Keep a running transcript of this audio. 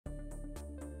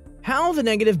How the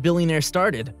negative billionaire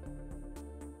started.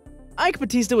 Eike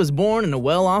Batista was born in a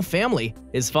well-off family.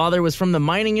 His father was from the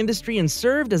mining industry and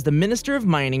served as the Minister of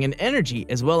Mining and Energy,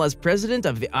 as well as president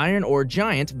of the iron ore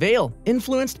giant Vale.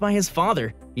 Influenced by his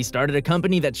father, he started a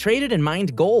company that traded and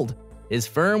mined gold. His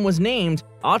firm was named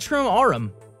Autram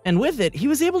Aurum, and with it, he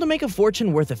was able to make a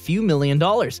fortune worth a few $1 million.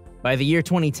 By the year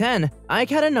 2010, Eike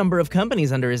had a number of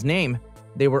companies under his name.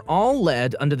 They were all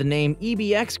led under the name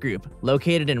EBX Group,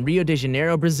 located in Rio de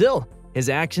Janeiro, Brazil. His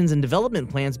actions and development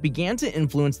plans began to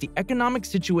influence the economic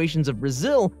situations of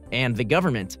Brazil and the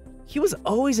government. He was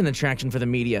always an attraction for the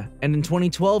media, and in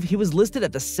 2012 he was listed as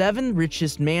the 7th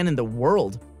richest man in the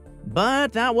world.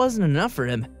 But that wasn't enough for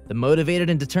him. The motivated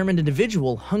and determined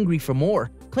individual, hungry for more,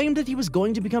 claimed that he was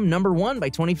going to become #1 by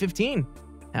 2015.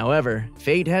 However,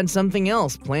 fate had something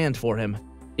else planned for him.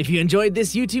 If you enjoyed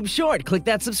this YouTube short, click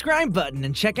that subscribe button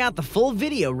and check out the full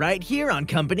video right here on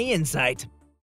Company Insight.